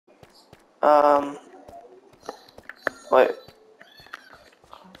Um, wait.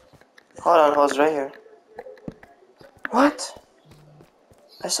 Hold on, hold right here. What?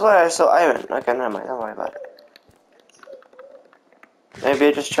 I swear I saw iron. Okay, never mind. Don't worry about it. Maybe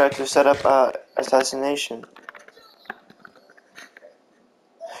I just tried to set up assassination.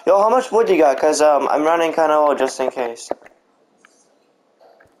 Yo, how much wood you got? Cause I'm running kind of low just in case.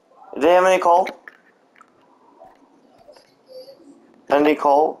 Do they have any coal? Any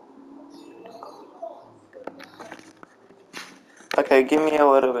coal? Okay, give me a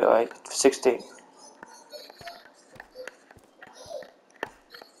little bit, like 16.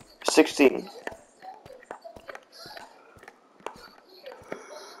 16.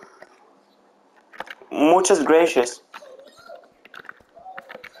 Muchas gracious.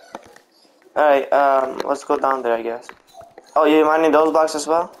 Alright, let's go down there, I guess. Oh, you mining those blocks as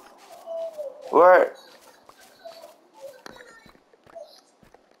well? Where?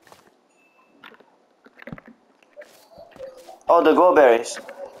 Oh, the gold berries.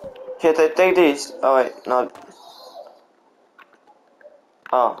 Here, take these. Oh, wait, no.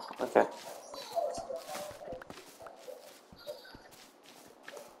 Oh, okay.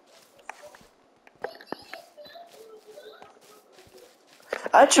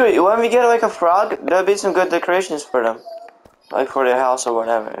 Actually, when we get like a frog, there'll be some good decorations for them. Like for their house or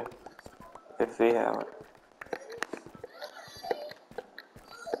whatever. If we have it.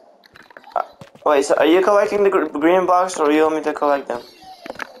 Wait, so are you collecting the green blocks or you want me to collect them?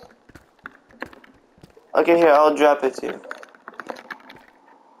 Okay, here, I'll drop it to you.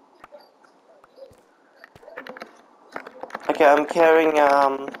 Okay, I'm carrying,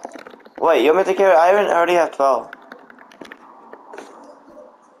 wait, you want me to carry iron? I already have 12.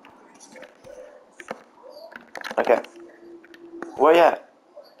 Okay. Where you at?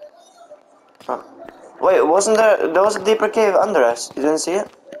 Oh. Wait, wasn't there was a deeper cave under us? You didn't see it?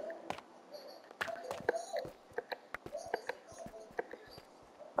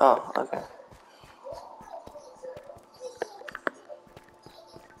 Oh, okay.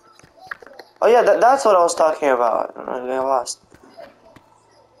 Oh yeah, that's what I was talking about. I lost.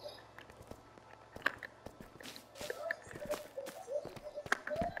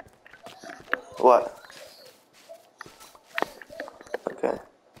 What? Okay.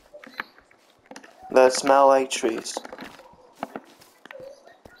 That smell like trees.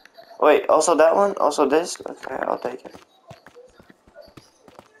 Wait, also that one? Also this? Okay, I'll take it.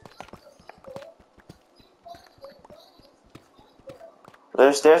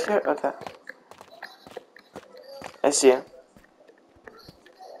 There's stairs here? Okay. I see him.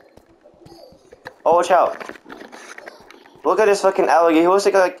 Oh, watch out. Look at this fucking alligator. He looks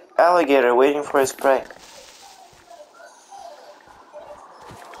like an alligator waiting for his prey.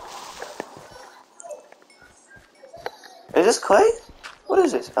 Is this clay? What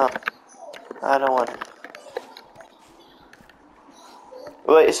is this? Oh. I don't want it.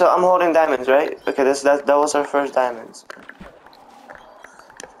 Wait, so I'm holding diamonds, right? Okay, that was our first diamonds.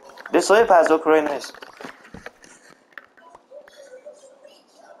 These lily pads look really nice.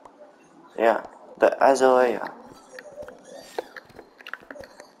 Yeah, the azalea.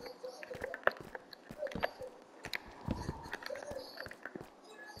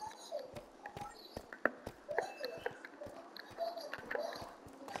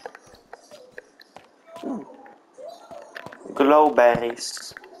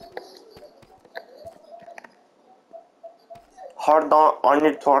 Glowberries. Hard on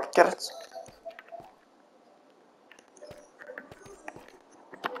your torches.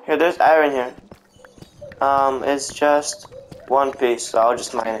 Here, there's iron here. It's just one piece, so I'll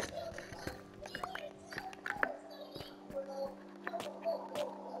just mine it.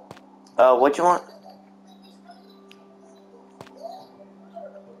 What you want?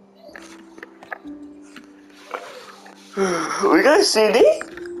 We got a CD?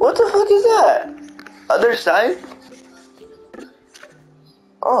 What the fuck is that? Other side?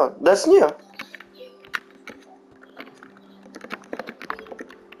 Oh, that's new.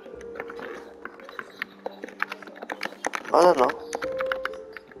 I don't know.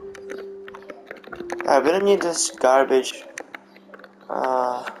 I really need this garbage.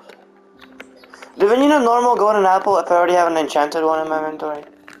 Do we need a normal golden apple if I already have an enchanted one in my inventory?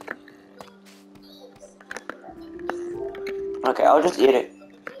 Okay, I'll just eat it.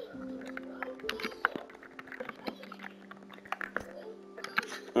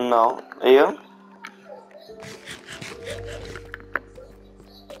 No. Are you?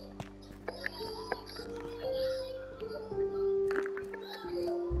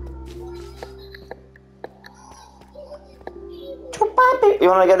 You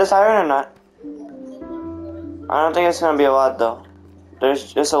wanna get this iron or not? I don't think it's gonna be a lot though.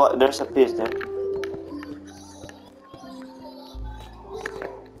 there's a piece there.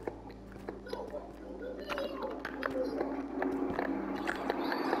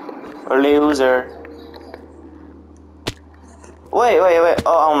 Loser. Wait.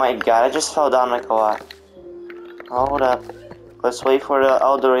 Oh my god, I just fell down like a lot. Hold up. Let's wait for the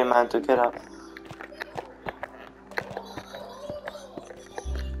elderly man to get up.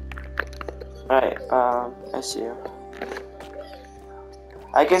 Right, I see you.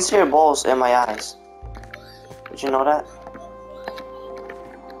 I can see your balls in my eyes. Did you know that?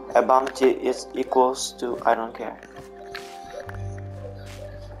 A bounty is equals to I don't care.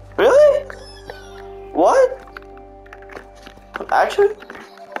 Really? What? Actually?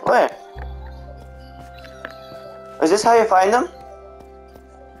 Where? Is this how you find them?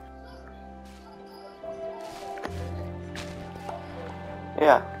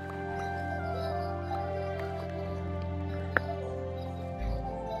 Yeah.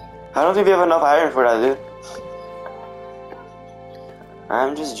 I don't think we have enough iron for that, dude.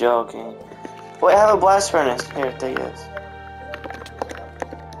 I'm just joking. Wait, I have a blast furnace. Here, take this.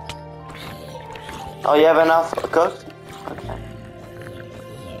 Oh, you have enough cooked? Okay.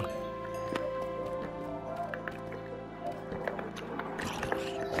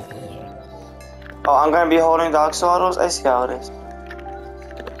 Oh, I'm gonna be holding the axolotls? I see how it is.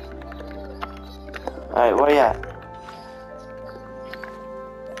 Alright, where you at?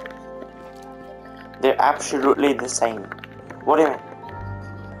 They're absolutely the same. What do you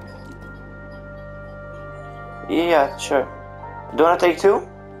mean? Yeah, sure. Do you wanna take two?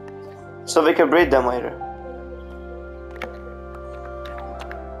 So we can breed them later.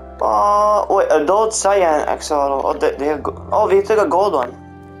 Oh, wait, adult cyan axolotl. Oh, they have oh, we took a gold one.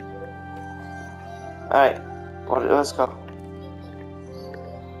 Alright, let's go.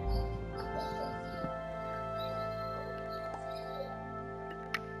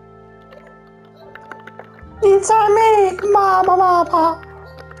 It's me, mama.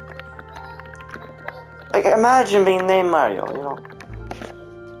 Like, imagine being named Mario, you know?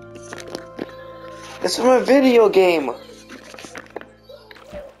 It's from a video game.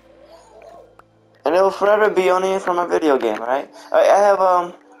 And it will forever be only from a video game, right? I have,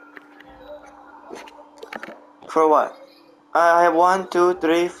 for what? I have 1, 2,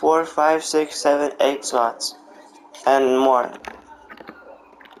 3, 4, 5, 6, 7, 8 slots. And more.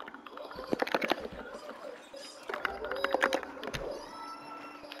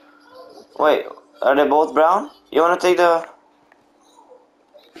 Wait, are they both brown? You wanna take the...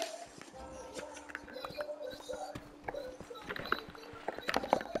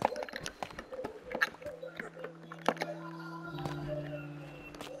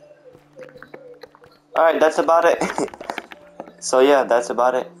 Alright, that's about it. So yeah, that's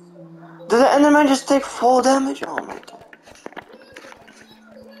about it. Did the Enderman just take full damage? Oh my god.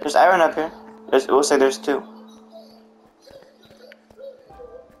 There's iron up here. It looks like there's two.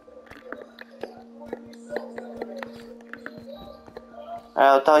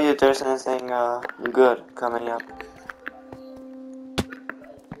 I'll tell you if there's anything good coming up.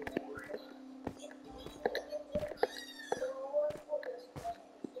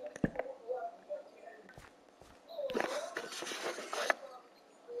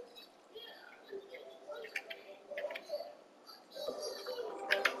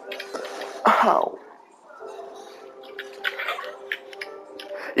 Ow.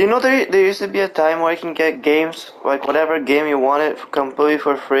 You know there used to be a time where you can get games, like whatever game you wanted completely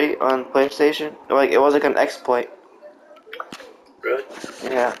for free on PlayStation? Like it was like an exploit. Really?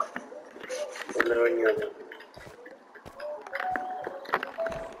 Yeah. I never knew that.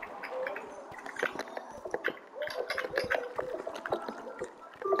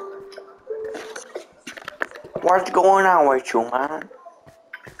 What's going on with you, man?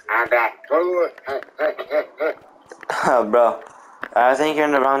 I got food. Bro, I think you're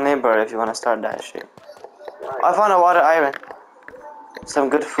in the wrong neighborhood if you want to start that shit. I found a water iron. Some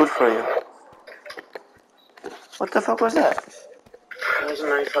good food for you. What the fuck was that? Those are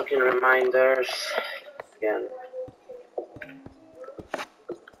my fucking reminders. Again.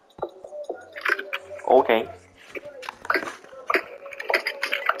 Okay.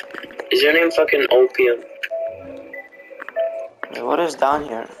 Is your name fucking Opium? Wait, what is down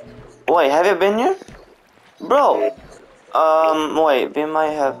here? Wait, have you been here? Bro! Wait, we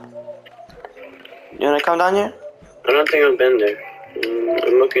might have... You wanna come down here? I don't think I've been there.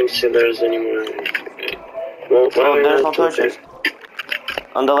 I'm looking to see if there's any more. Well, Oh, there's no torches.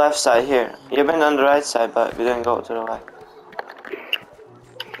 On the left side here. You've been on the right side, but we didn't go to the left.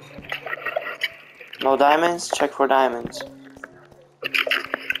 No diamonds? Check for diamonds.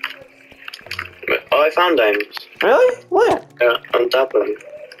 Oh, I found diamonds. Really? Where? On top of you.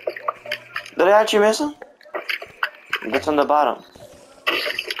 Did I actually miss them? That's on the bottom.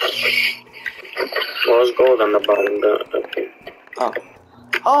 Well, there's gold on the bottom. Okay. Oh.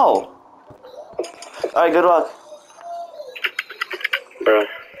 Oh! Alright, good luck. Bro.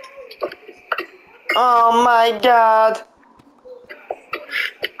 Oh my god!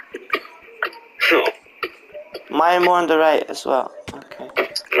 Mine more on the right as well. Okay.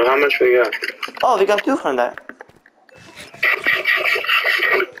 Well, how much we got? Oh, we got 2 from that.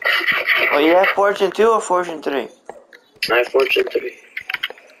 Oh, you have fortune 2 or fortune 3? I have fortune 3.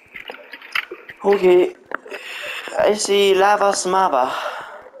 Okay. I see lava smaba.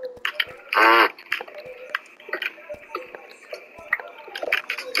 Ah.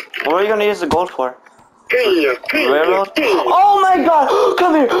 What are you gonna use the gold for? Railroad. Railroad? Oh my god!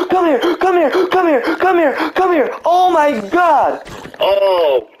 Come here! Come here! Come here! Come here! Come here! Come here! Oh my god!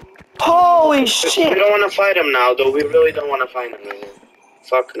 Oh! Holy We shit! don't want to fight him now, though. We really don't want to fight him right now.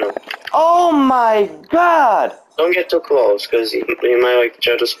 Fuck no. Oh my god! Don't get too close, because he might like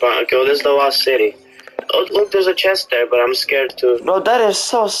try to spawn. Okay, well, this is the lost city. Oh, look, there's a chest there, but I'm scared to. Bro, that is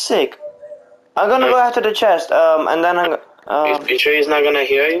so sick. I'm gonna go after the chest, and then I'm You sure he's not gonna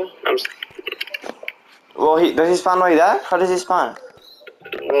hear you? well, does he spawn like that? How does he spawn?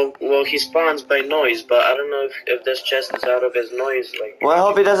 Well, he spawns by noise, but I don't know if this chest is out of his noise. Like. Well, I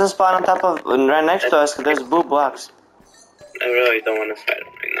hope he doesn't spawn on top of, right next to us, because there's blue blocks. I really don't want to fight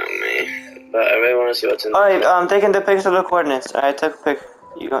him right now, man. But I really want to see what's in. Alright, I'm taking the pics of the coordinates. Alright, take a pic.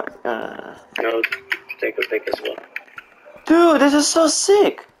 You got. No, take a pic as well. Dude, this is so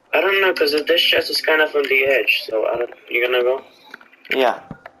sick. I don't know, cause this chest is kind of on the edge. So I don't. You gonna go? Yeah.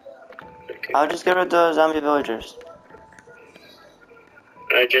 Okay. I'll just get rid of the zombie villagers.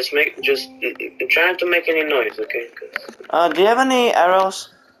 Alright, just try not to make any noise, okay? Do you have any arrows?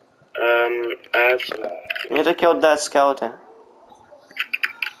 I have some. You need to kill that skeleton.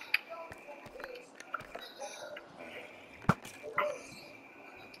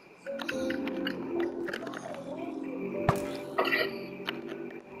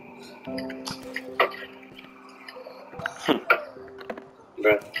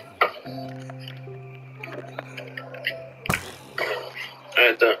 Bruh.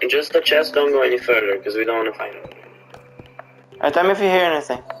 Alright, just the chest, don't go any further, because we don't want to find him. Alright, tell me if you hear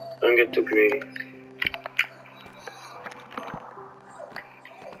anything. Don't get too greedy.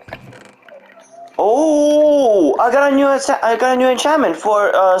 Oh, I got a new enchantment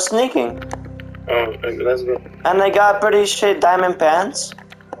for sneaking, Oh, that's good. and I got pretty shit diamond pants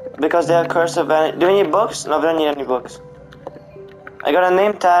because they have curse of vanity. Do you need books? No, we don't need any books. I got a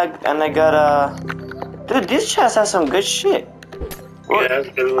name tag and I got a. Dude, this chest has some good shit. Yeah, that's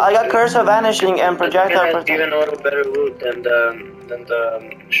good. I got curse of vanishing and projectile It has protection. even a little better loot than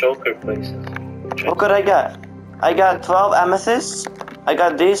the shulker places. What could I get? I got 12 amethysts. I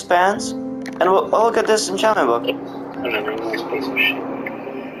got these pants, and look at this enchantment book. I don't know, this piece of shit.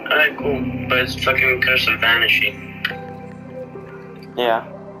 Alright, cool. But it's fucking curse of vanishing. Yeah.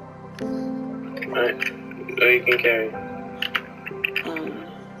 Alright. Oh, you can carry it.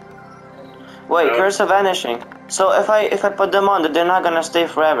 Wait, curse of vanishing. So if I put them on, they're not gonna stay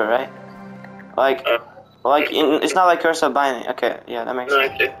forever, right? Like it's not like curse of binding. Okay, yeah, that makes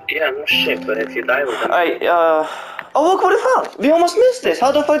sense. Yeah, no shit. But if you die with them, Alright, oh look what we found! We almost missed this.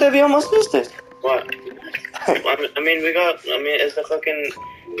 How the fuck did we almost miss this? what? I mean, it's the fucking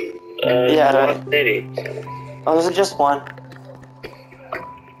Yeah, right. lost city. Oh, this is just one.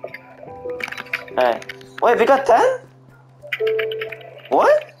 Alright. Wait, we got 10?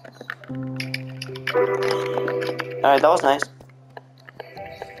 What? Alright, that was nice.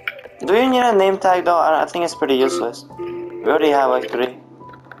 Do you need a name tag though? I think it's pretty useless. We already have like 3.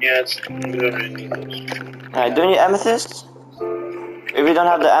 Yeah, we don't really need those. Alright, do you need amethysts? If we don't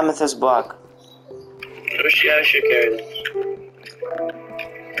have the amethyst block. Yeah, I should carry them.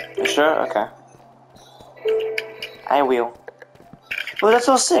 You sure? Okay. I will. Oh, that's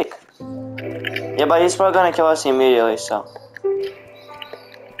so sick. Yeah, but he's probably gonna kill us immediately, so.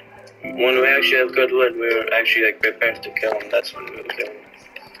 When we actually have good loot, we're actually like prepared to kill him. That's when we'll kill him.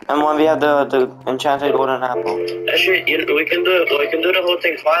 And when we have the enchanted golden apple. Actually, we can do the whole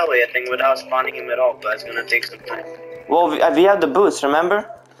thing quietly, I think, without spawning him at all. But it's gonna take some time. Well, we have the boots, remember?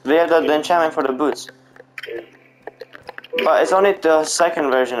 We have the enchantment for the boots. Yeah. But it's only the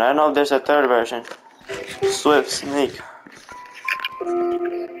second version. I don't know if there's a third version. Swift sneak.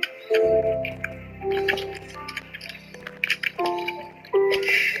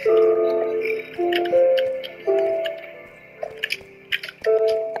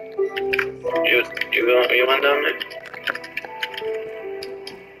 You went down there?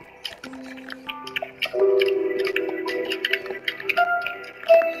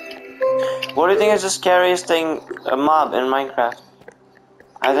 What do you think is the scariest thing, a mob in Minecraft?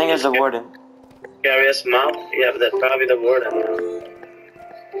 I think it's the warden. Scariest mob? Yeah, that's probably the warden.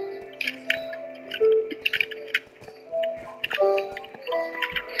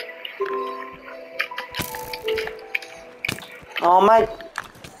 Oh my!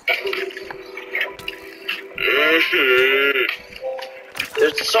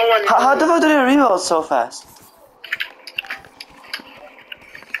 There's someone. How the fuck did it reload so fast?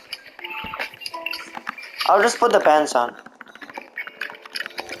 I'll just put the pants on.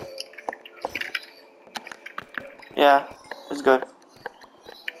 Yeah, it's good.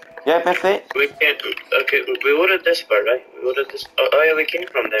 You have my feet? We can't. Okay, we voted this part, right? We voted this. Oh yeah, we came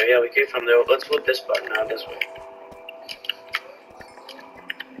from there. Yeah, we came from there. Let's vote this part now. This way.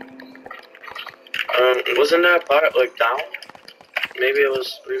 Wasn't there a part like down? Maybe it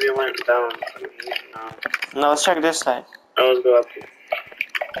was. Maybe it went down. No. No, let's check this side. Oh, let's go up here.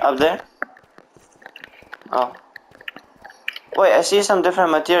 Up there? Oh. Wait, I see some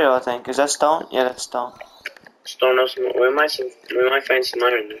different material, I think. Is that stone? Yeah, that's stone. Stone of some. We might find some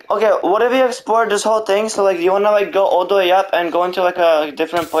iron there. Okay, what if we explore this whole thing? So, like, you wanna, like, go all the way up and go into, like, a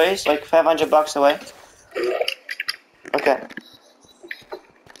different place? Like, 500 blocks away? Okay.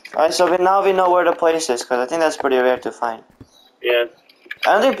 Alright, so now we know where the place is, because I think that's pretty rare to find. Yeah.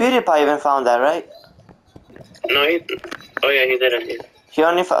 I don't think PewDiePie even found that, right? No, he. Oh yeah, he didn't. He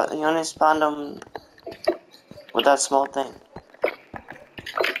only found them with that small thing.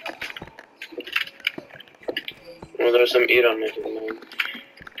 Well, there's some eat on it.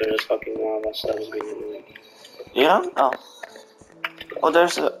 There's fucking lava stuff being annoying. You know? Oh. Oh,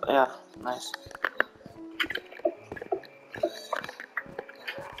 there's a... yeah, nice.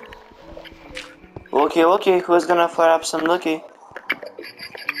 Okay, who's gonna fire up some looky?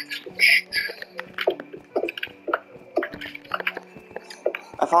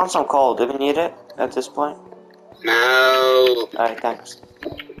 I found some coal. Do we need it at this point? No. Alright, thanks.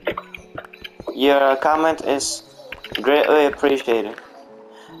 Your comment is greatly appreciated.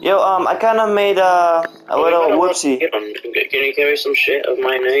 Yo, I kinda made a little whoopsie. Can you carry some shit of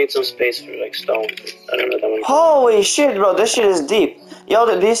mine? I need some space for like stone. I don't know that one. Holy shit, bro, this shit is deep. Yo,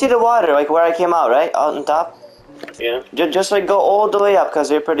 do you see the water, like where I came out, right? Out on top? Yeah. Just like go all the way up, because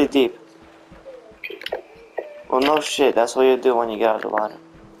they're pretty deep. Okay. Well, no shit, that's what you do when you get out of the water.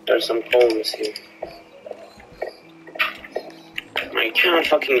 There's some coalness here. I can't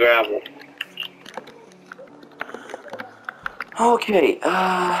fucking gravel. Okay,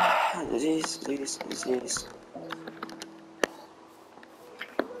 these.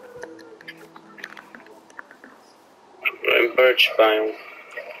 I'm birch biome.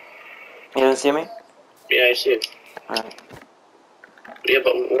 You don't see me? Yeah, I see it. Alright. Yeah,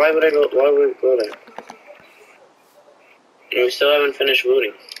 but why would we go there? We still haven't finished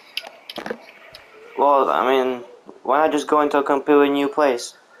looting. Well, I mean, why not just go into a completely new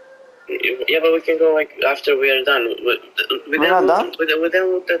place? Yeah, but we can go like after we are done. We We're not done? We then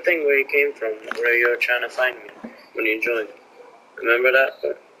loot the thing where you came from, where you were trying to find me when you joined. Remember that?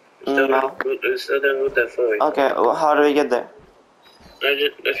 No. We still didn't loot that fully. Okay, well, how do we get there?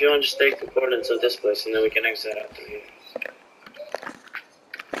 If you want, just take the coordinates of this place, and then we can exit out through here.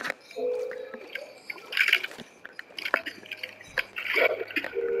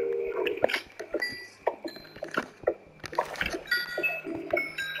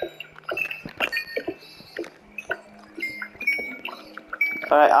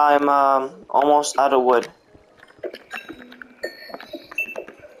 Alright, I'm almost out of wood.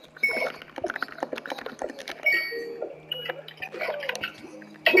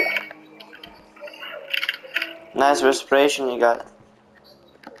 Nice respiration you got.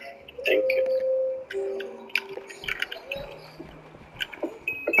 Thank you.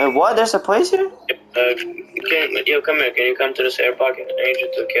 Wait, what? There's a place here? Yo, come here. Can you come to this air pocket? I need you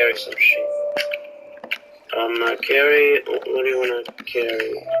to carry some shit. Carry. What do you want to carry?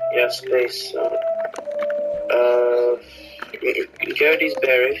 You have space. Carry these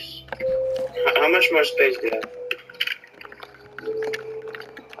berries. How much more space do you have?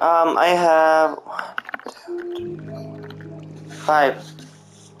 I have 5.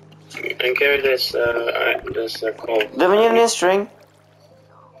 And carry this. Coal. Do we need any string?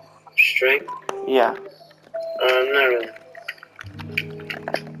 String? Yeah. Not really.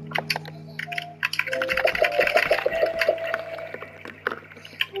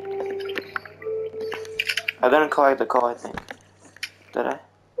 I didn't collect the coal, I think. Did I?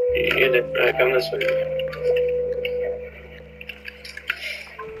 You did. Alright, come this way.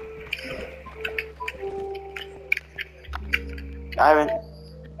 Iron.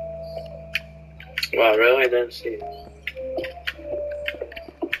 Wow, really? I didn't see it.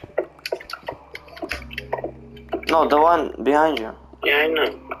 No, the one behind you. Yeah, I know.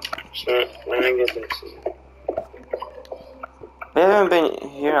 So when I get this. We haven't been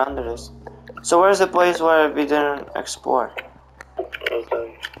here under this. So where's the place where we didn't explore?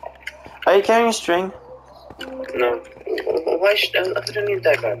 Okay. Are you carrying string? No. Why should I don't need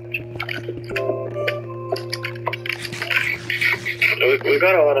that garbage. We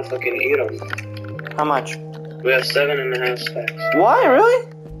got a lot of fucking eat on. How much? We have 7.5 stacks. Why, really?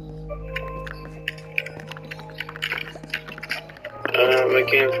 We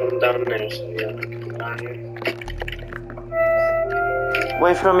came from down there, so yeah. Down here.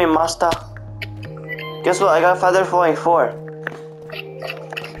 Wait for me, master. Guess what? I got feather falling 4.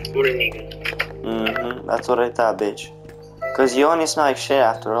 That's what I thought, bitch. Cause you only smell like shit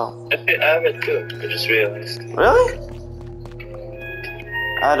after all. I have it too. I just realized. Really?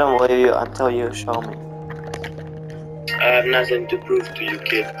 I don't believe you until you show me. I have nothing to prove to you,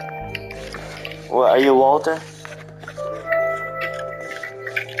 kid. What, are you Walter?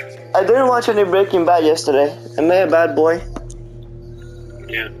 I didn't watch any Breaking Bad yesterday. Am I a bad boy?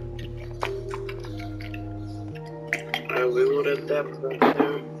 Yeah. We would have that from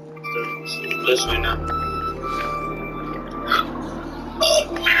there. This way now.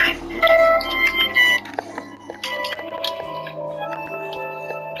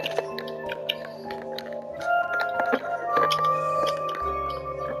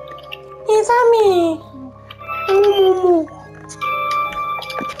 It's on me.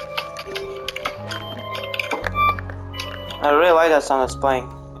 I really like that song that's playing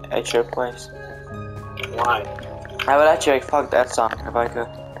at your place. Why? I would actually fuck that song if I could.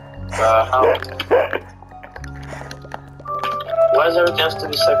 How? Why does everything have to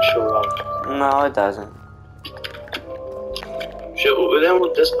be sexual? No, it doesn't. Shit, then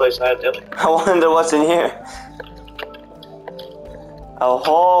with this place I had to. I wonder what's in here. A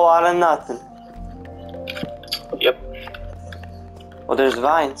whole lot of nothing. Yep. Well, there's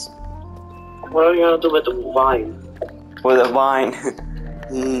vines. What are you gonna do with the wine? With a vine.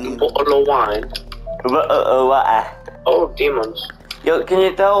 The wine. Oh, demons. Yo, can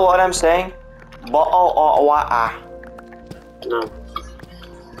you tell what I'm saying? No.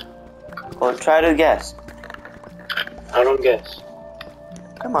 Well, try to guess. I don't guess.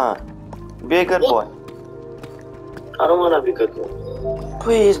 Come on. Be a good boy. I don't wanna be good boy.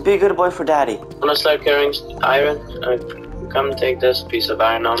 Please, be a good boy for daddy. Wanna start carrying iron? Come take this piece of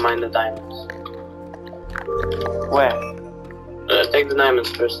iron, I'll mine the diamonds. Where? Take the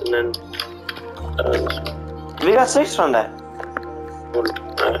diamonds first and then... We got 6 from that.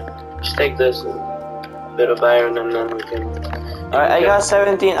 Just take this bit of iron and then we can... Alright, I got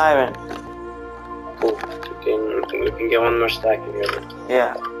 17 iron. Cool. We can get one more stack of here.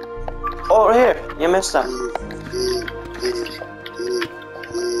 Yeah. Oh, here. You missed some.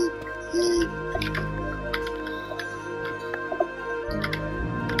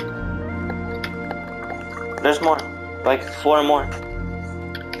 There's more. Like 4 more.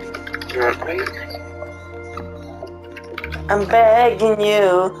 I'm begging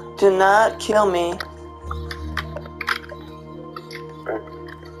you to not kill me.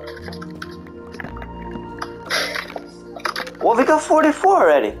 Well, we got 44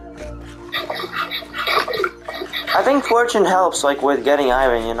 already. I think fortune helps, like, with getting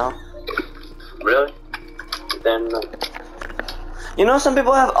iron, you know? Really? Then... You know some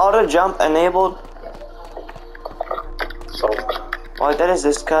people have auto jump enabled? So... Oh, that is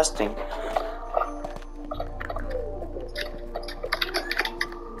disgusting.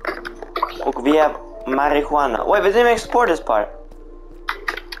 Look, we have marijuana. Wait, we didn't export this part.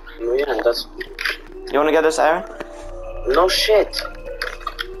 Yeah, that's... You wanna get this iron? No shit.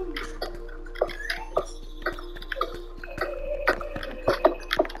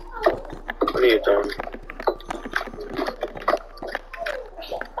 What are you doing?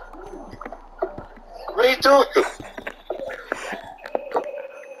 What are you doing?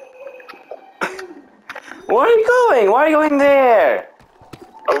 Where are you going? Why are you going there?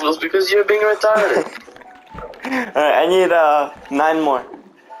 Oh, well, because you're being retarded. Alright, I need 9 more.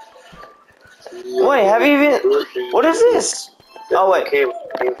 Wait, have you even... What is this? Oh, wait. Okay, where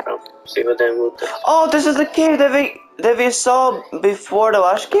came from? See what they moved. Oh, this is the cave that we saw before the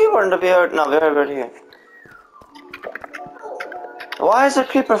last cave, or did we heard? No, we heard it here. Why is the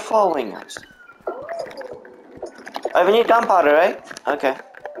creeper following us? Oh, we need gunpowder, right? Okay.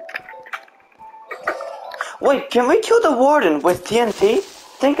 Wait, can we kill the warden with TNT?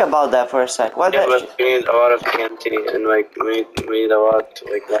 Think about that for a sec. What Yeah, that but we need a lot of TNT and like we need a lot to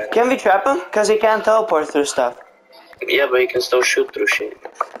like light. Can we trap him? Cause he can't teleport through stuff. Yeah, but he can still shoot through shit.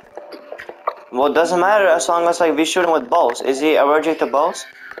 Well, it doesn't matter as long as like we shoot him with bows. Is he allergic to bows?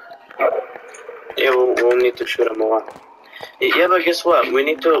 Yeah, we'll need to shoot them a lot. Yeah, but guess what? We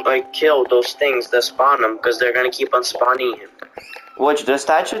need to like kill those things that spawn them because they're gonna keep on spawning him. Which, the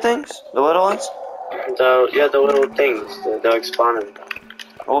statue things? The little ones? The little things they're like spawning.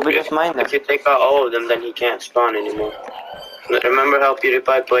 Well, we just mine them. If you take out all of them, then he can't spawn anymore. Remember how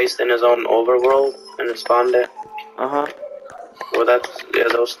PewDiePie placed in his own overworld and it spawned it? Uh-huh. Well, that's, yeah,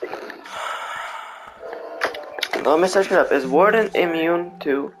 those things. Let me search it up. Is Warden immune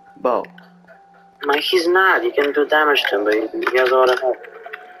to bow? Like, he's not. You can do damage to him, but he has all the health.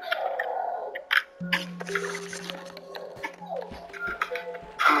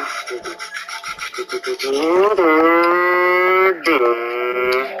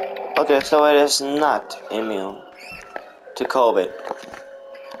 Okay, so it is not immune to COVID.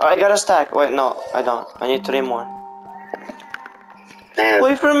 Alright, I got a stack. Wait, no, I don't. I need 3 more.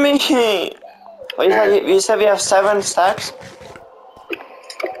 Wait for me! Wait, you said we have 7 stacks?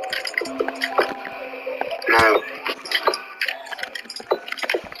 No.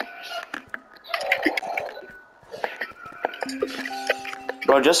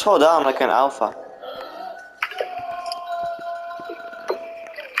 Bro, just fall down like an alpha.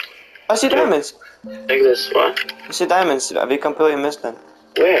 I see diamonds. Like this, what? I see diamonds. We completely missed them.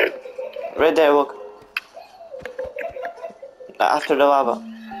 Where? Right there, look. After the lava.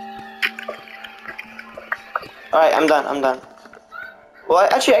 Alright, I'm done. Well,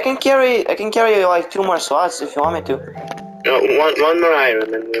 actually, I can carry like 2 more slots if you want me to. No, one more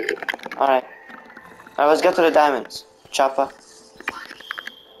iron and we're good. Alright. Alright, let's get to the diamonds. Chopper.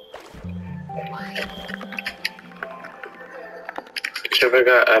 If I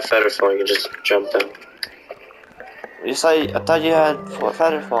got a feather fall, you can just jump down. You said, I thought you had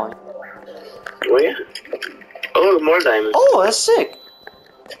feather falling. Oh yeah. Oh, more diamonds. Oh, that's sick.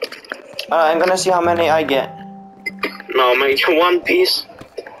 Alright, I'm gonna see how many I get. No, make one piece.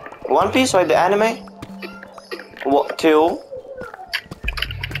 1 piece, like the anime? What, 2?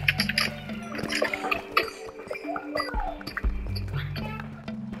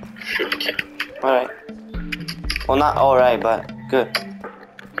 Okay. Alright. Well, not alright, but good.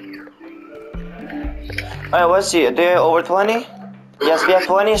 Alright, let's see. Do you have over 20? Yes, we have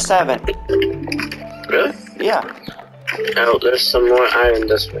 27. Really? Yeah. Oh, there's some more iron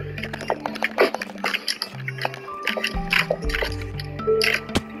this way.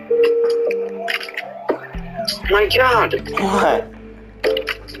 My god! What?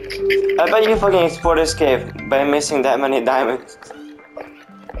 I bet you fucking explored this cave by missing that many diamonds.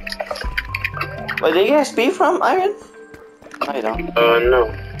 Wait, did you get XP from iron? No, you don't.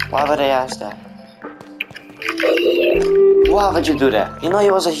 No. Why would I ask that? Why would you do that? You know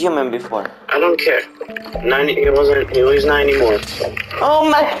he was a human before. I don't care. 90, he was 90 more. Oh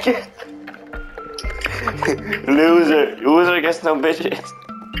my god! Loser gets no bitches.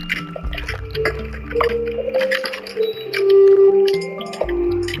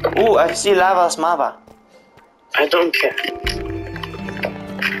 Ooh, I see lava's mava. I don't care.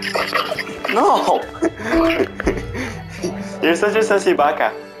 No! You're such a sassy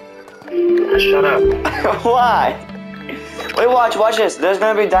baka. Shut up. Why? Wait, watch this. There's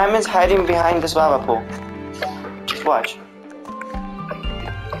gonna be diamonds hiding behind this lava pool. Just watch.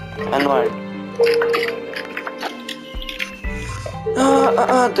 And learn.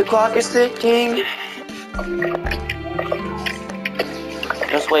 The clock is ticking.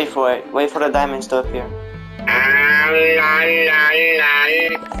 Just wait for it. Wait for the diamonds to appear.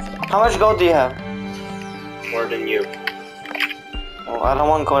 How much gold do you have? More than you. Well, I don't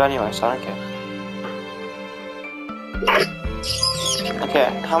want gold anyway, so I don't care. Okay,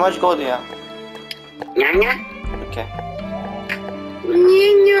 how much gold do you have? Okay.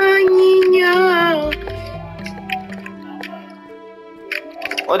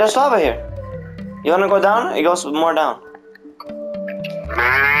 Oh, there's lava here. You wanna go down? It goes more down.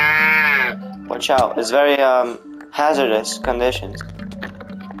 Watch out. It's very hazardous conditions.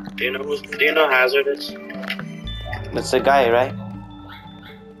 Do you know hazardous? That's the guy, right?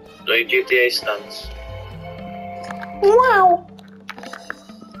 Like GTA stunts. Wow.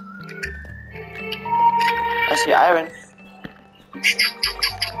 I see iron.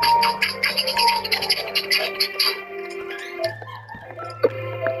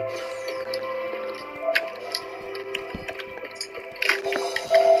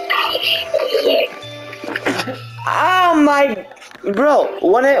 Oh my, bro!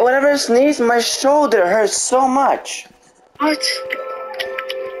 Whenever I sneeze, my shoulder hurts so much. What?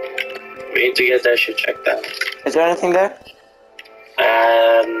 We need to get that shit checked out. Is there anything there?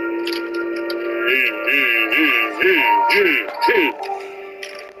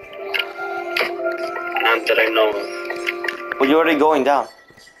 Not that I know of. Well, you're already going down.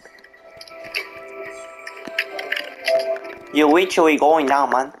 You wee chewy going down,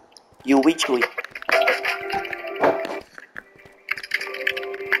 man. You wee chewy.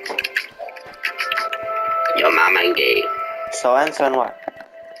 Your mama gay. So and what?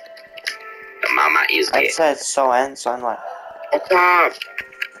 Your mama is I gay. said so and what? Fuck off.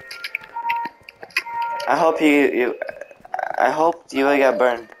 I hope you will get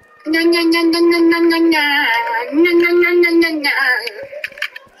burned.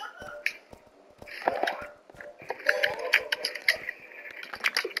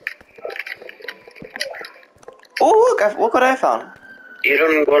 Oh look what I found.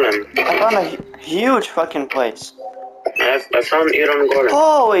 Iron Golem. I found a huge fucking place. I found Iron Golem.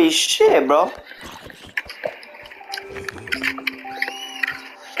 Holy shit, bro.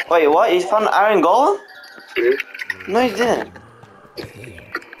 Wait, what? You found Iron Golem? Mm-hmm. No, you didn't.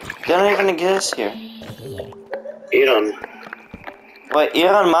 They don't even exist here. Iron. Wait,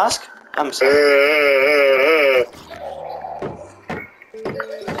 Elon Musk? I'm sorry.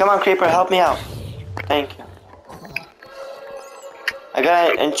 Come on, Creeper, help me out. Thank you. I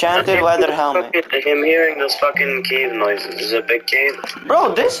got an enchanted leather helmet. I'm hearing those fucking cave noises. Is it a big cave?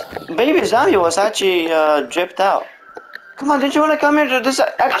 Bro, this baby zombie was actually dripped out. Come on, didn't you want to come here to this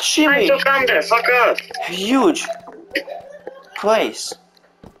I actually took down there. Fuck off. huge place?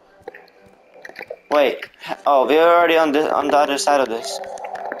 Wait. Oh, we're already on the other side of this.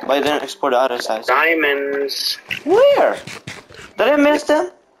 But I didn't explore the other side. Diamonds. Where? Did I miss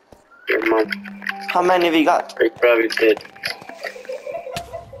them? Your mom. How many we got? I probably did.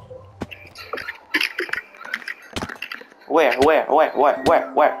 Where?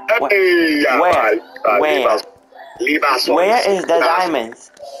 Where is the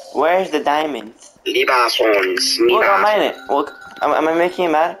diamonds? Where is the diamonds? Libasons. Look, I'm mining it. Look, am I making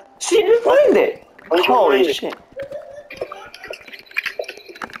you mad? See, you didn't find it. Holy shit.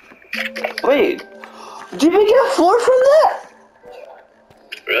 Wait, did we get 4 from that?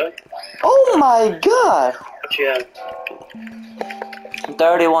 Really? Oh my god. What you have?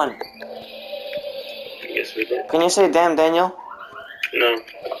 31. I guess we did. Can you say damn, Daniel? No.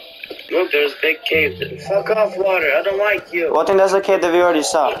 Look, there's big cave. Fuck off, water. I don't like you. Well, I think that's the cave that we already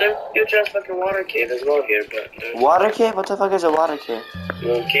saw. There's a huge ass fucking water cave as well here, but Water cave? What the fuck is a water cave?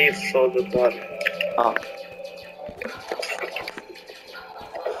 well, cave filled with water. Oh.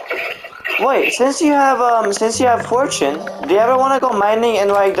 Wait, since you have fortune, do you ever want to go mining in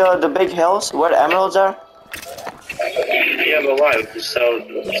like the big hills where the emeralds are? Yeah, but why? Just sell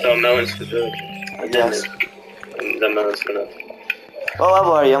melons to village. Yes. The melons for nothing. What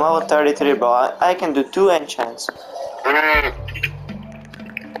level are you? I'm level 33, bro. I can do 2 enchants.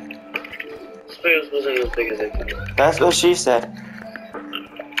 Space wasn't as big as I thought. That's what she said.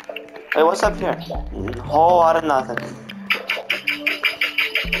 Wait, what's up here? Whole lot of nothing.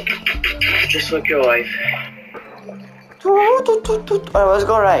 Just like your wife. Alright, let's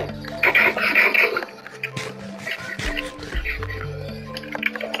go right.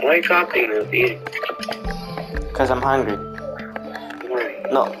 Why are you copying this eating? Cause I'm hungry. Why?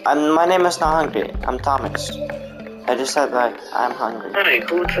 No, my name is not hungry. I'm Thomas. I just said like I'm hungry. Why?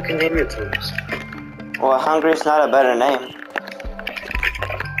 Who would fucking name you Thomas? Well, hungry is not a better name.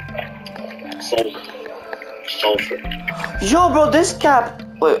 Sulfur. Yo, bro, this cap.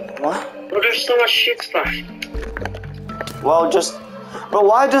 Wait, what? Bro, there's so much shit stuff. Well, just. But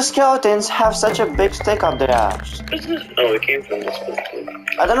why do skeletons have such a big stick up their ass? Oh, it came from this book.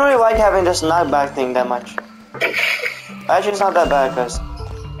 I don't really like having this knockback thing that much. Actually, it's not that bad, cause.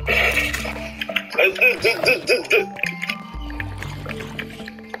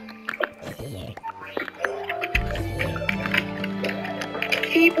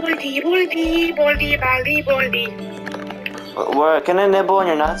 Where? Can I nibble on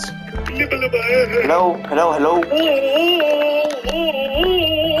your nuts? Hello?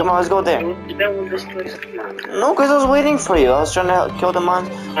 Come on, let's go there. No, cause I was waiting for you. I was trying to kill the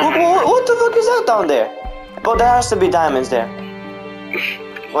monster. Look, what the fuck is that down there? Bro, there has to be diamonds there.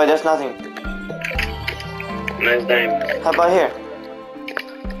 Wait, there's nothing. Nice diamond. How about here?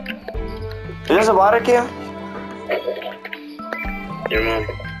 Is this a water cave? Your mom.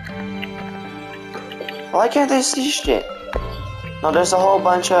 Why can't I see shit? No, there's a whole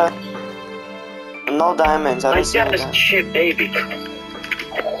bunch of no diamonds. I I don't see got any this diamonds. shit, baby.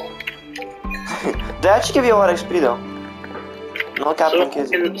 They actually give you a lot of XP though. No So Captain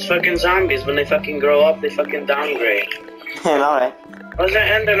Kids. fucking zombies, when they fucking grow up, they fucking downgrade. Yeah, alright. Why's that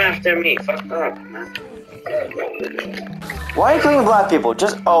end them after me? Fuck up, man. Why are you killing black people?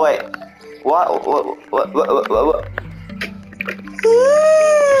 Just oh wait. What?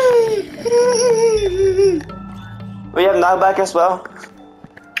 We have knockback as well.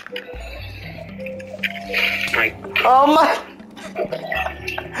 My. Oh my!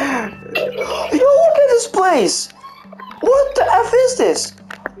 Yo, look at this place! What the F is this?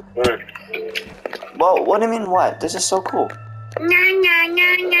 What? Well, what do you mean what? This is so cool.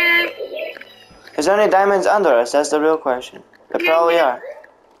 Is there any diamonds under us? That's the real question. There probably are.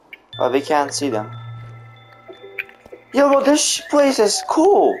 But we can't see them. Yo, bro, this place is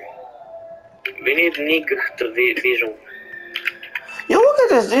cool. We need to vision. Yo, look at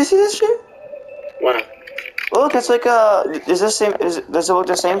this. Do you see this shit? What? Look, it's like a. Is this same? Does it look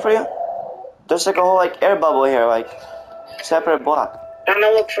the same for you? There's like a whole like air bubble here, like separate block. I'm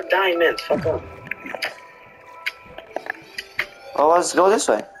gonna look for diamonds. Fuck off. Well, let's go this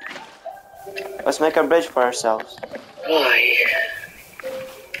way. Let's make a bridge for ourselves. Why?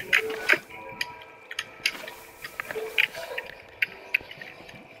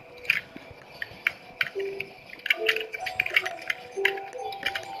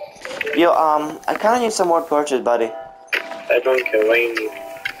 Yo, I kinda need some more torches, buddy. I don't care what you need.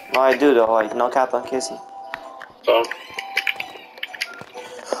 Well, I do though, like, no cap on kissing. So,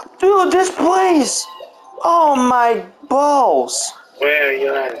 Dude, this place! Oh my balls! where are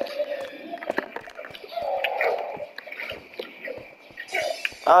you at?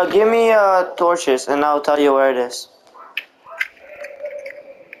 Give me, torches, and I'll tell you where it is.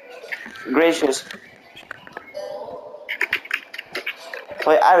 Gracious.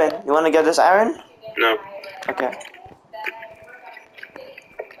 Wait, iron. You wanna get this iron? No. Okay.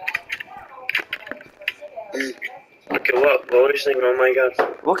 Okay, what were you saying? Oh my god.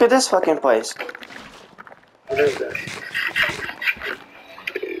 Look at this fucking place. What is that?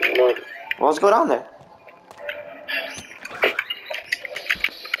 What? Well, let's go down there.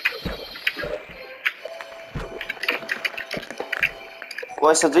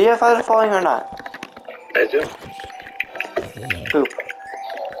 Wait, so do you have feather falling or not? I do. Poop.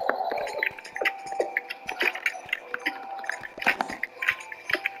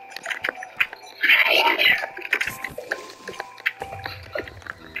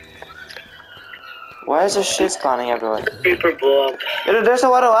 Why is this shit spawning everywhere? Creeper blow up. Dude, there's a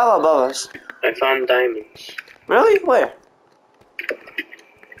lot of lava above us. I found diamonds. Really? Where?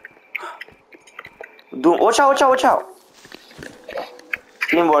 Dude, watch out, watch out, watch out!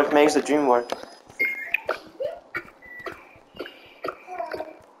 Teamwork makes the dream work.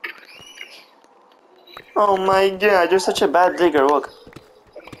 Oh my god, you're such a bad digger, look.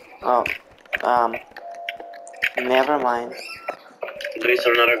 Oh, never mind. At least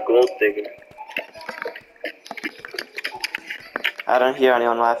I'm not a gold digger. I don't hear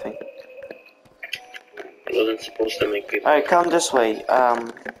anyone laughing. I wasn't supposed to make people. Alright, come this way.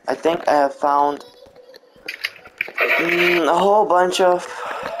 I think I have found a whole bunch of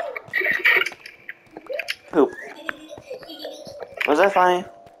poop. Was that funny?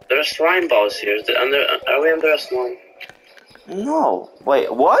 There are slime balls here. Is it are we under a slime? No.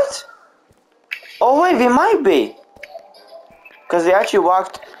 Wait, what? Oh wait, we might be. Cause they actually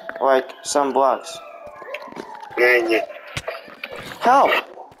walked like some blocks. Yeah. Help!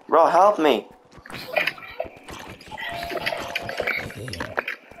 Bro, help me.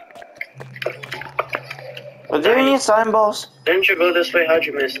 But do we need slime balls? Didn't you go this way? How'd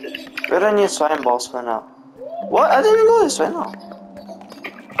you miss this? We don't need slime balls for now. What? I didn't go this way, no.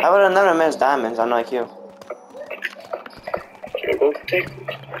 I would have never missed diamonds, unlike you. Can I go take them?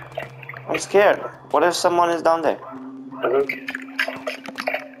 I'm scared. What if someone is down there? I don't care.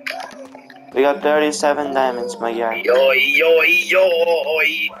 We got 37 diamonds, my guy. Yo.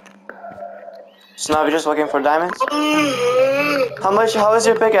 So now we're just looking for diamonds? How is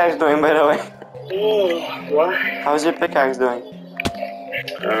your pickaxe doing, by the way? What? How is your pickaxe doing?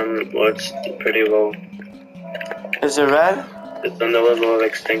 Well, it's pretty low. Is it red? It's on the level of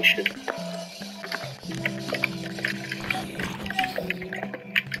extinction.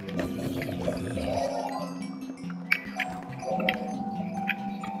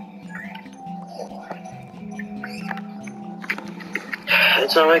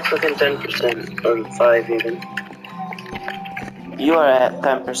 It's not like fucking 10% or 5 even. You are at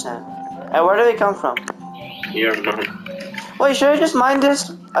 10%. And where do they come from? Your mom. Wait, should I just mine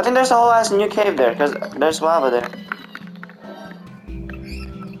this? I think there's a whole ass new cave there, because there's lava there.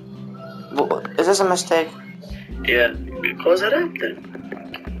 Is this a mistake? Yeah, close it up then.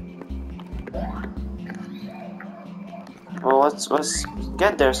 Well, let's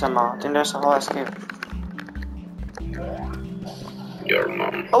get there somehow. I think there's a whole ass cave. Your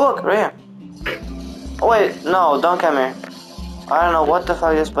mom. Oh look, right here. Oh wait, no, don't come here. I don't know what the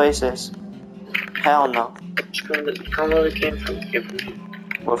fuck this place is. Hell no. Come where we came from.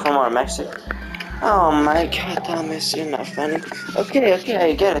 We're from where, Mexico? Oh my god, Thomas, you're not funny. Okay,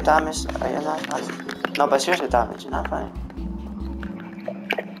 I get it, Thomas. You're not funny. No, but seriously, damage. Not funny.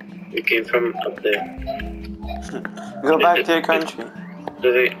 We came from up there. Go back to your country.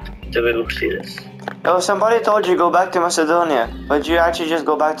 Did we look see this? Oh, somebody told you go back to Macedonia, but you actually just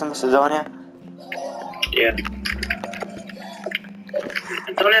go back to Macedonia? Yeah.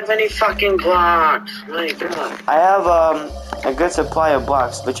 I don't have any fucking blocks. My god. I have a good supply of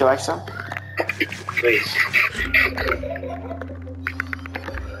blocks. Would you like some? Please.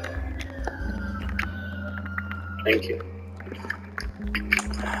 Thank you.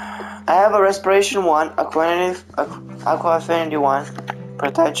 I have a respiration 1, aqua affinity 1,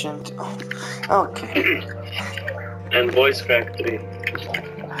 protection 2. Okay. And voice crack 3.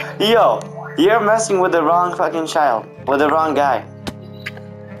 Yo, you're messing with the wrong fucking child. With the wrong guy.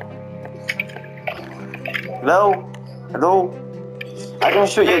 Hello? Hello? I can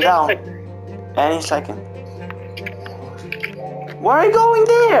shoot you down any second. Where are you going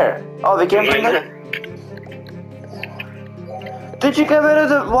there? Oh, we came from there? Did you get rid of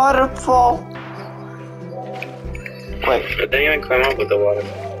the waterfall? Wait. I didn't even climb up with the water.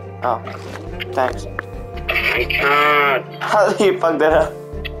 Oh. Thanks. My god. How did you fuck that up?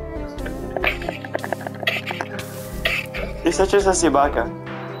 You're such a sassy baka.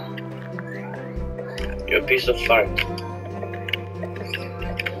 You're a piece of fart.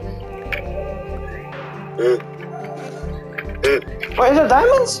 Wait, is that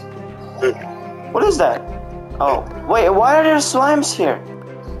diamonds? What is that? Oh, wait, why are there slimes here?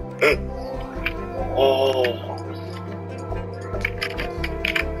 Oh.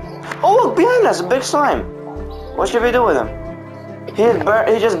 Oh, look, behind us, a big slime. What should we do with him?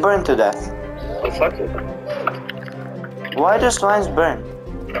 He just burned to death. Oh, fuck it. Why do slimes burn?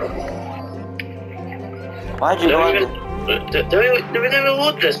 Why'd you go in? Did we never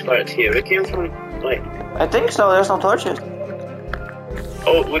loot this part here? We came from, wait. I think so, there's no torches.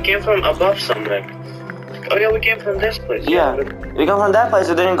 Oh, we came from above somewhere. Oh yeah, we came from this place. Yeah, we come from that place,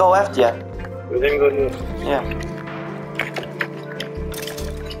 we didn't go left yet. We didn't go here. Yeah.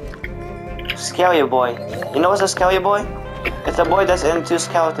 Skelly boy. You know what's a skelly boy? It's a boy that's into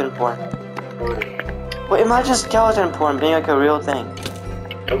skeleton porn. Wait, imagine skeleton porn being like a real thing.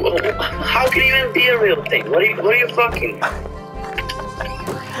 How can it even be a real thing? What are you fucking?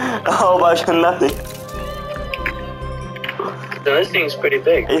 Oh, about nothing. So this thing's pretty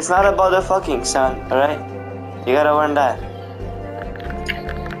big. It's not about the fucking, son, alright? You gotta learn that.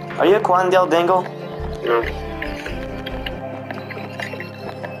 Are you a Quandale Dingle? No.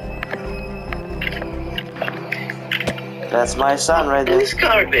 That's my son right there. This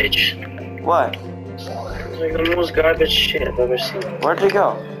garbage. What? It's like the most garbage shit I've ever seen. Where'd you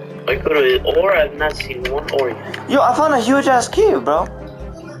go? I go to ore, I've not seen one ore yet. Yo, I found a huge ass cave, bro.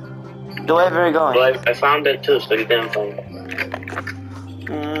 The way we're going. Well, I found it too, so you didn't find it.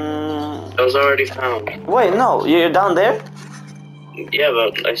 It was already found. Wait, no, you're down there? Yeah,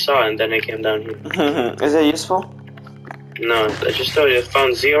 but I saw it and then I came down here. Is it useful? No, I just told you I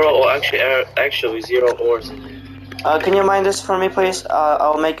found 0, or actually 0 ores. Can you mine this for me, please?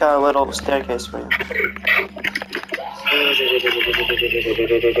 I'll make a little staircase for you.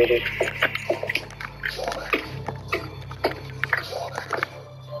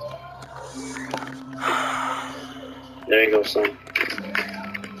 There you go, son.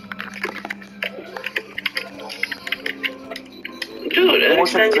 Dude, it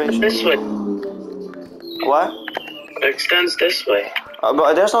extends this way. What? It extends this way.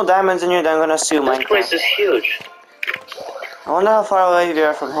 But there's no diamonds in here that I'm gonna sue This Minecraft. place is huge. I wonder how far away we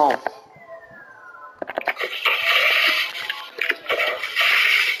are from home.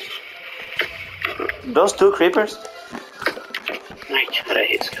 Those 2 creepers? My god, I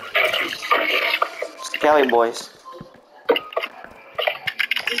hate skeletons. Skelly boys.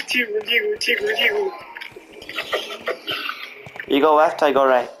 You go left, I go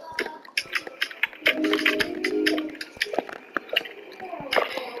right.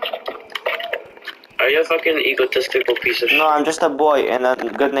 Are you a fucking egotistical piece of shit? No, I'm just a boy in a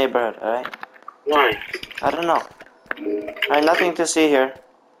good neighborhood, alright? Why? I don't know. Alright, nothing to see here.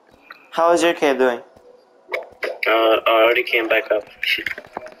 How is your cave doing? I already came back up.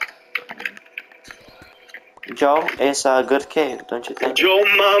 Joe, it's a good cave, don't you think? Joe,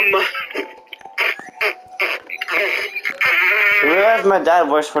 mama. You realize my dad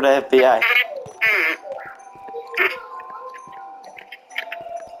works for the FBI.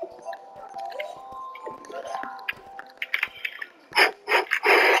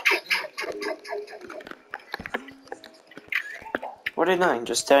 What are you doing?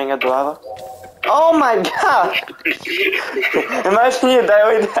 Just staring at the lava? Oh my god! Imagine you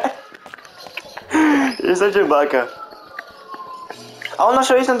die with that. You're such a baka. I wanna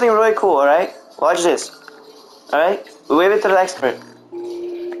show you something really cool, alright? Watch this. Alright? Wave it to the expert.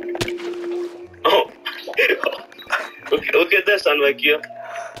 Oh. Look at this, Unlucky.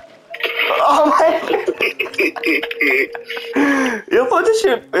 Oh my! Your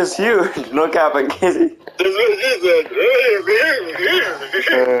photoshop is huge. No cap, Casey.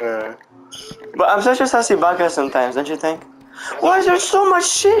 But I'm such a sassy baka sometimes, don't you think? Why is there so much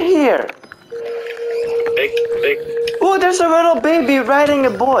shit here? Big. Oh, there's a little baby riding a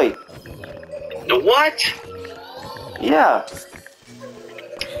boy. What? Yeah.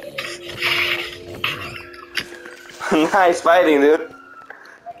 Nice fighting, dude.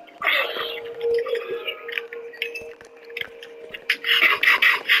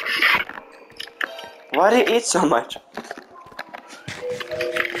 Why do you eat so much?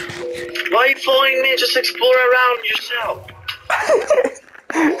 Why are you following me? Just explore around yourself.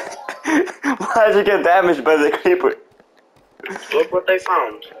 Why did you get damaged by the creeper? Look what I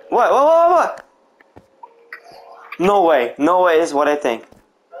found. What? No way is what I think.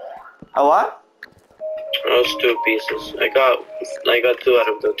 A what? Those 2 pieces. I got 2 out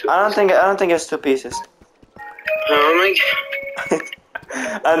of the 2. I don't think it's 2 pieces. Oh my god.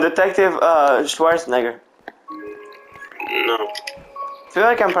 And Detective Schwarzenegger. No. I feel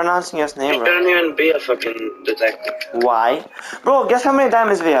like I'm pronouncing his name You right. couldn't even be a fucking detective. Why? Bro, guess how many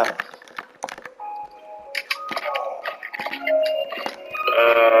diamonds we have?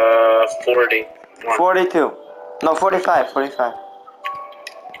 40. 42. No, 45.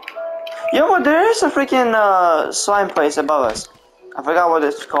 Yo, but there is a freaking slime place above us. I forgot what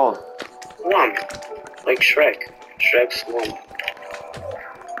it's called. Swamp. Like Shrek. Shrek's swamp.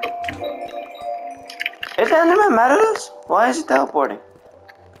 Is the Enderman mad at us? Why is he teleporting?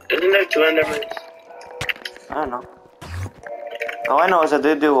 Isn't there 2 Endermans? I don't know. All I know is that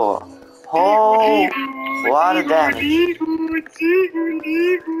they do a whole lot of damage.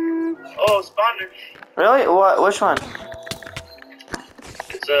 Oh, spawner. Really? What? Which one?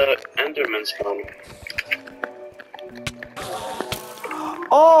 It's a Enderman spawner.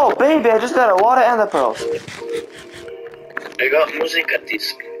 Oh, baby, I just got a water and the pearls. I got Musica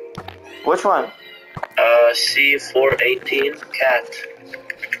disc. Which one? C418 cat.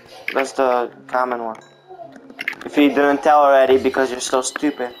 That's the common one. If you didn't tell already because you're so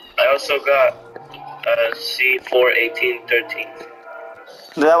stupid. I also got C41813.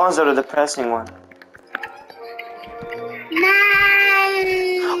 That one's the depressing one.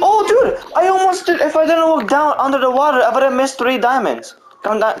 Oh, dude! I almost did. If I didn't look down under the water, I would have missed 3 diamonds.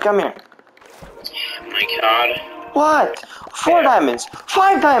 Come here. Oh my god. What? 4 Where? diamonds.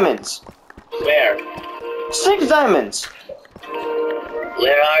 5 diamonds. Where? 6 diamonds.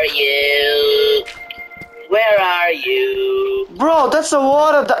 Where are you? Where are you? Bro, that's the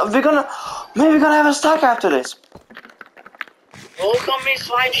water. Maybe we're gonna have a stack after this. Look how many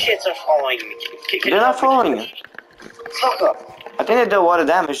slime shits are following me. They're not following you. Fuck up. I think they do water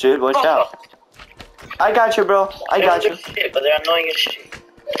damage, dude. Watch out. I got you, bro. I got you. Shit, but they're annoying as shit.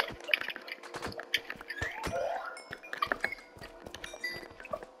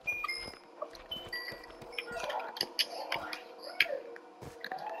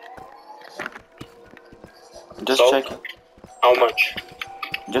 Just So? checking. How much?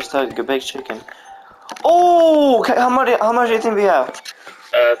 Just a big chicken. Oh, okay, how much do you think we have?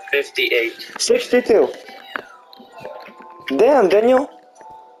 58. 62. Damn, Daniel.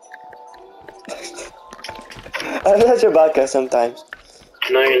 I let your baka sometimes.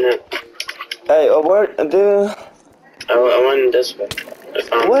 No, you're not. Hey, where do? I went this way. I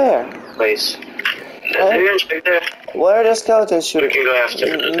found Where? a place. Hey. Right there. Where are the skeletons We shooting? can go after.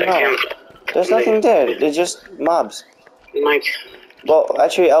 I No, can't. there's nothing there. They're just mobs. Mike. Well,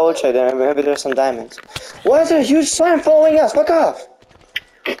 actually, I will check there. Maybe there's some diamonds. Why is there a huge slime following us? Fuck off!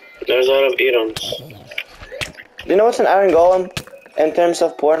 There's a lot of Edons. Do you know what's an iron golem in terms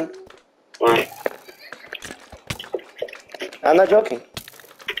of porn? Why? I'm not joking.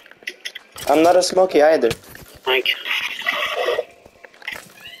 I'm not a smoky either. Mike.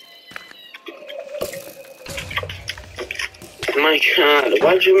 My god,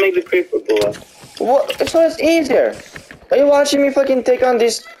 why'd you make the creeper blow up? What? So it's easier. Are you watching me fucking take on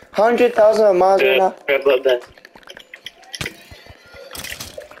these 100,000 of miles right now? Crap about that.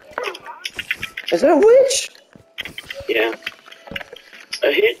 Is that a witch? Yeah.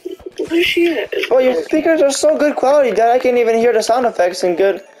 Where's she at? Oh, your speakers are so good quality that I can even hear the sound effects in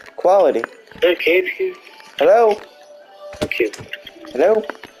good quality. Is there a cave here? Hello? Okay. Hello?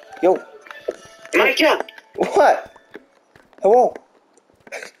 Yo. Micah! What? Hello?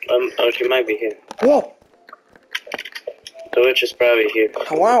 Oh, she might be here. Hello? The witch is probably here.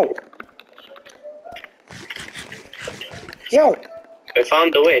 Hello? Yo. I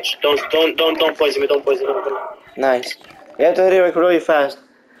found the witch. Don't poison me. Don't poison me. Nice. You have to hit it really fast.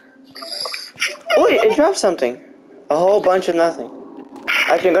 Oh, wait, it dropped something. A whole bunch of nothing.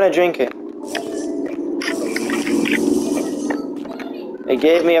 Actually, I'm gonna drink it. It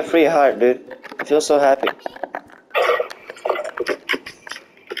gave me a free heart, dude. I feel so happy.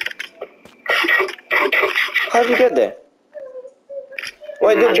 How'd you get there?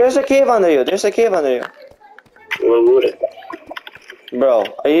 Wait, dude, there's a cave under you. There's a cave under you. What would it? Bro,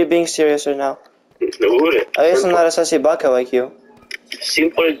 are you being serious right now? What would it? I guess I'm not a sassy baka like you.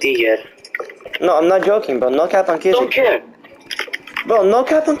 Simple dear. No, I'm not joking, bro. No cap on Kizzy. Don't care. Bro, no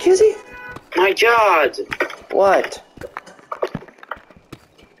cap on Kizzy? My God. What?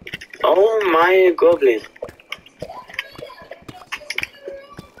 Oh my goblin.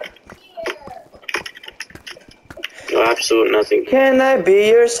 No, absolute nothing. Can I be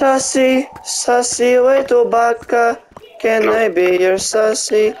your sassy way to baka? Can I be your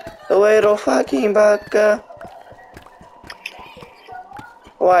sassy way to fucking baka?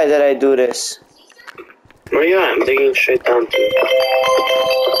 Why did I do this? Oh yeah, I'm digging straight down to it.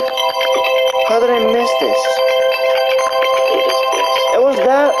 How did I miss this? It was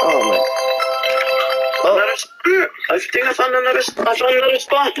that? Oh my. Oh. I think I found another spot.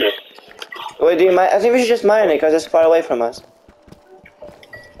 Wait, do you mind? I think we should just mine it because it's far away from us.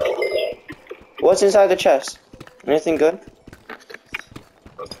 What's inside the chest? Anything good?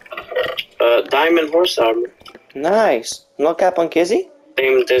 Diamond horse armor. Nice. No cap on Kizzy?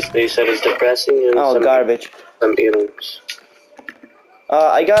 This they said is depressing and Oh, some, garbage. some earrings.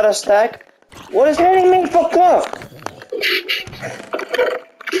 I got a stack. What is hitting me? Fuck off!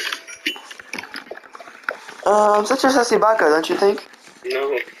 I'm such a sassy baka, don't you think?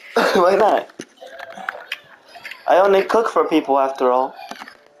 No. Why not? I only cook for people after all.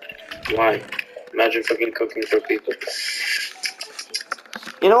 Why? Imagine fucking cooking for people.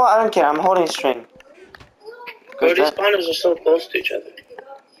 You know what? I don't care. I'm holding string. Bro, these spawners are so close to each other.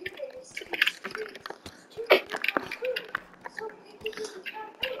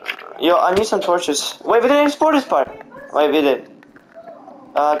 Yo, I need some torches. Wait, we didn't explore this part. Wait, we did.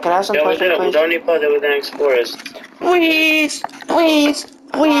 Can I have some Yeah, we torches, did it. We please? don't need part that we're gonna explore it. Please! Please!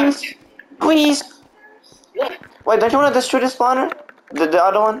 Please! Please! What? Wait, don't you want to destroy the spawner? The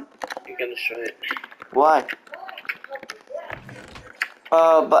other one? You can destroy it. Why?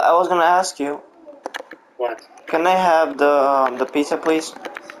 But I was gonna ask you. What? Can I have the pizza, please?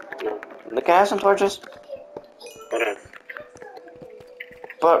 No. Can I have some torches? Hold on.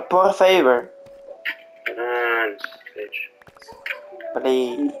 Por favor. Hold on, bitch.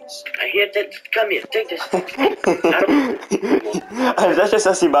 Please. I hear that. Come here, take this. I'm such a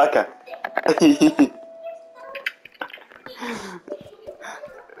sassy baka.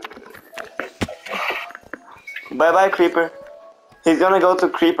 Bye bye, Creeper. He's gonna go to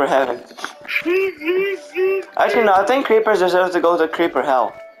Creeper Heaven. Actually, no, I think Creepers deserve to go to Creeper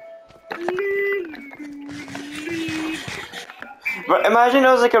Hell. But imagine it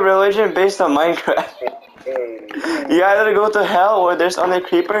was like a religion based on Minecraft. You either go to hell where there's only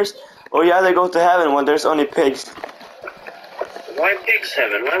creepers, or you either go to heaven where there's only pigs. Why pigs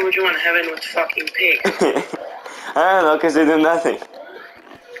heaven? Why would you want heaven with fucking pigs? I don't know, because they do nothing.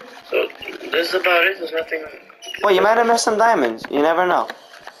 So, this is about it? There's nothing... Well, you might have missed some diamonds. You never know.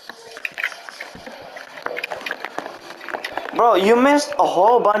 Bro, you missed a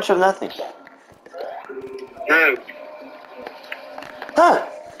whole bunch of nothing. No. Huh?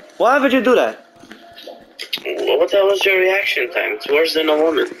 Why would you do that? What the hell was your reaction time? It's worse than a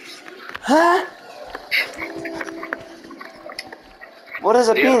woman. Huh? What is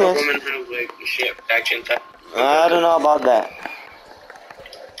a Yeah, a penis? woman has like shit reaction time. I don't know about that.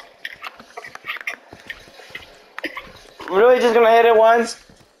 Really just gonna hit it once?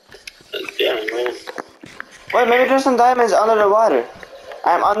 Yeah, man. Wait, maybe there's some diamonds under the water.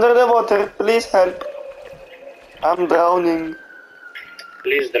 I'm under the water. Please help. I'm drowning.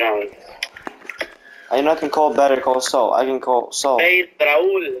 Please drown. I know I can call better call Soul. I can call Soul. Hey,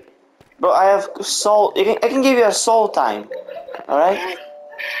 Raul. Bro, I have soul. I can give you a soul time. Alright?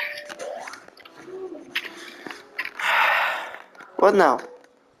 What now?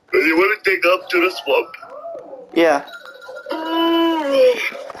 You want to dig up to the swamp? Yeah. Let's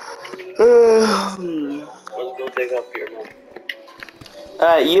go dig up here, man.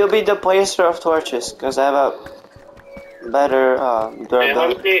 Alright, you be the placer of torches, because I have a better Hey,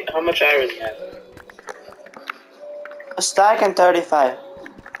 durability. how much iron you have? A stack and 35.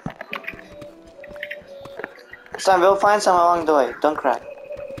 Sam, we'll find some along the way. Don't cry.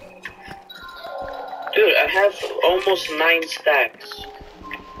 Dude, I have almost 9 stacks.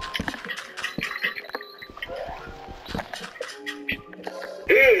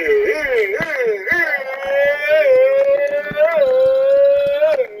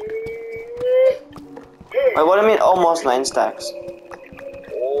 Wait, what do you mean almost 9 stacks?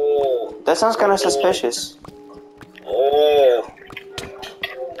 Oh. That sounds kind of suspicious. Oh.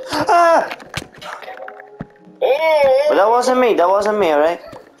 Ah! Oh. But that wasn't me, alright?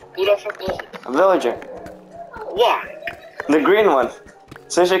 Who the fuck was it? A villager. Why? The green one.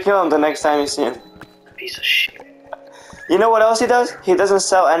 So you should kill him the next time you see him. Piece of shit. You know what else he does? He doesn't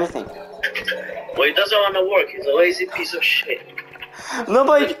sell anything. Well, he doesn't want to work. He's a lazy piece of shit. No,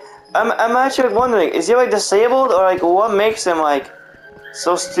 but I'm actually wondering, is he like disabled or like what makes him like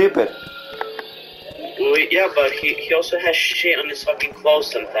so stupid? Well, yeah, but he also has shit on his fucking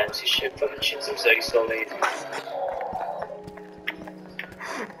clothes sometimes. He fucking shits himself. He's so lazy.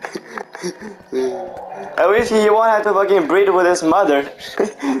 At least he won't have to fucking breed with his mother.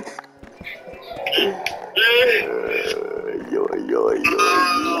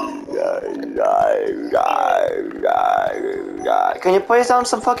 Can you place down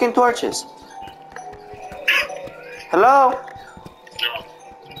some fucking torches? Hello? No.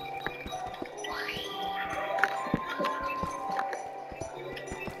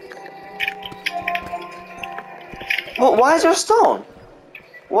 Well, why is there stone?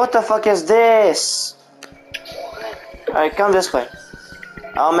 What the fuck is this? Alright, come this way.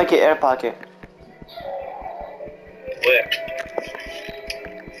 I'll make it air pocket. Where?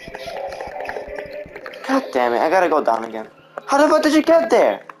 God damn it, I gotta go down again. How the fuck did you get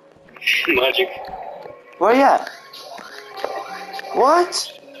there? Magic. Where you at?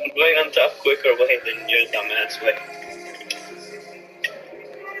 What? Going on top quicker way than your dumbass way.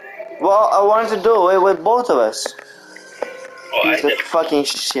 Well, I wanted to do it with both of us. Oh, I Piece of did. fucking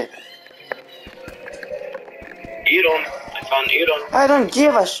shit. Iron. I found Iron. I don't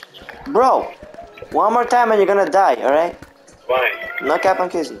give a Bro, one more time and you're gonna die, alright? Why? No cap on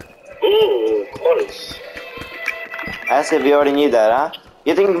kissing. Ooh, close. As if we already knew that, huh?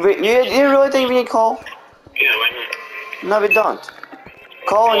 You think you really think we need coal? Yeah, why not? No, we don't.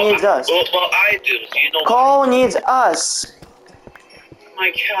 Coal needs us. Well, I do. You know. Coal needs us.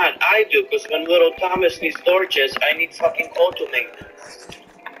 My God, I do. Because when little Thomas needs torches, I need fucking coal to make them.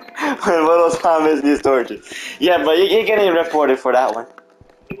 When little Thomas needs torches. Yeah, but you're getting reported for that one.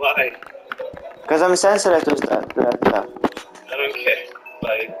 Why? Because I'm sensitive to that stuff. I don't care.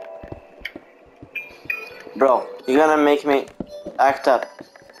 Like, Bro, you're gonna make me act up.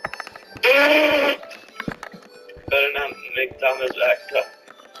 better not make Thomas act up.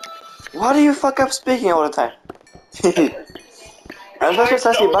 Why do you fuck up speaking all the time? I'm supposed to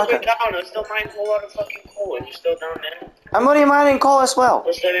still Sassy all the way Baka. down. I'm still mining a whole lot of fucking coal, and you're still down there. I'm already mining coal as well.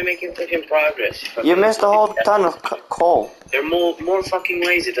 What's that making fucking progress? You missed a whole ton of coal. They're more fucking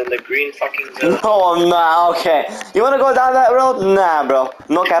lazy than the green fucking zone. No, I'm not. Okay. You wanna go down that road? Nah, bro.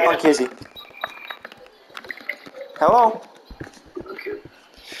 No cap on Kizzy. Hello? Okay.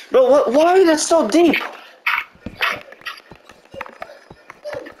 Bro, why are you so deep?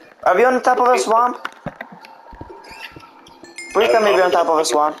 Are we on the top of a swamp? Please tell me we're on top of a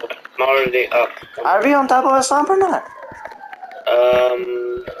swamp. I'm already up. Are we on top of a swamp or not?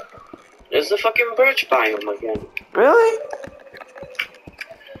 There's the fucking birch biome again. Really?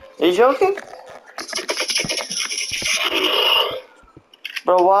 Are you joking?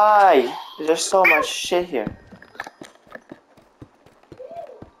 Bro, why? There's so much shit here.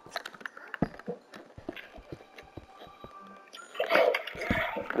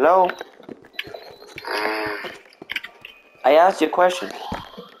 Hello? I asked you a question.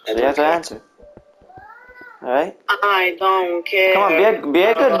 So you have to answer. Alright? I don't care. Come on, be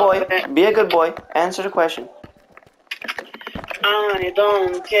a good boy. Be a good boy. Answer the question. I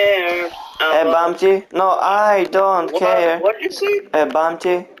don't care. Hey, Bumpty. No, I don't care. What did you say? Hey,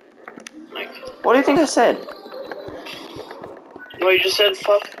 Bumpty. What do you think I said? No, you just said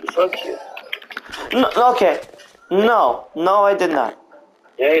fuck you. No, okay. No, I did not.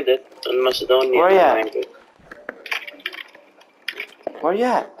 Yeah, you did. In Macedonian Where you at? language. Where you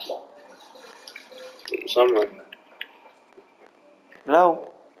at? Somewhere.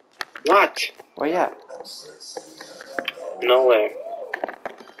 Hello? What? Where you at? Nowhere.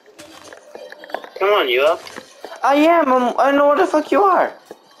 Come on, you up? I am. I know where the fuck you are.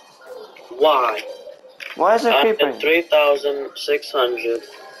 Why? Why is it I'm creeping? at 3,600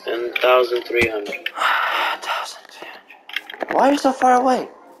 and 1,300. 1,300. Why are you so far away?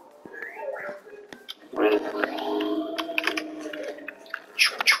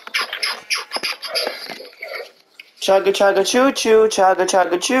 Chugga chugga choo choo, chugga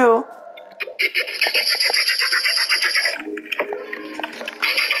chugga choo.